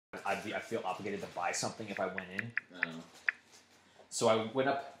I feel obligated to buy something if I went in. No. So I went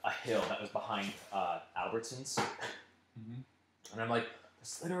up a hill that was behind Albertsons, and I'm like,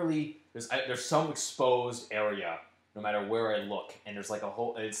 there's some exposed area no matter where I look, and there's like a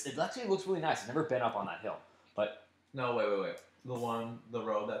whole. It actually looks really nice. I've never been up on that hill, but no, wait. The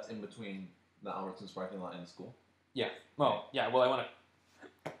road that's in between the Albertsons parking lot and the school. Yeah. Well, yeah. Well, I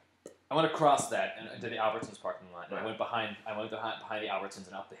want to cross that and to the Albertsons parking lot. And Right. I went behind the Albertsons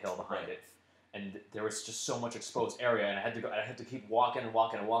and up the hill behind it, and there was just so much exposed area, and I had to keep walking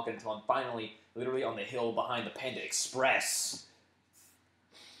until I'm finally literally on the hill behind the Panda Express.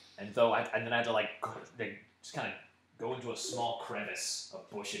 And then I had to just kind of go into a small crevice of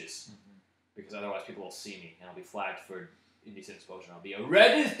bushes because otherwise people will see me and I'll be flagged for indecent exposure. I'll be a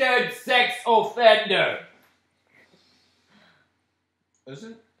registered sex offender.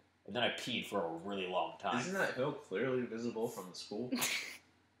 Isn't? And then I peed for a really long time. Isn't that hill clearly visible from the school?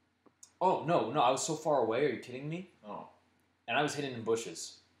 Oh, no, I was so far away. Are you kidding me? Oh. And I was hidden in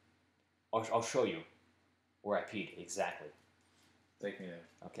bushes. I'll show you where I peed exactly. Take me there.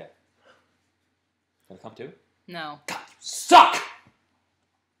 Okay. Gonna come too? No. God, you suck!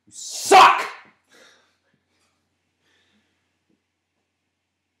 You suck!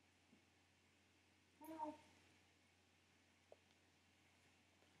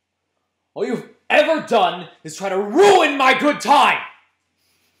 All you've ever done is try to ruin my good time!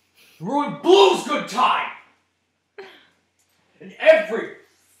 Ruin Blue's good time! And every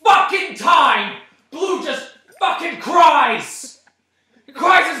fucking time, Blue just fucking cries!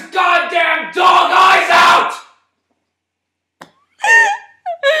 Cries his goddamn dog eyes out!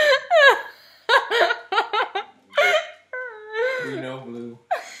 You know, Blue.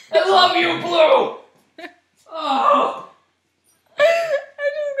 I love you, Blue!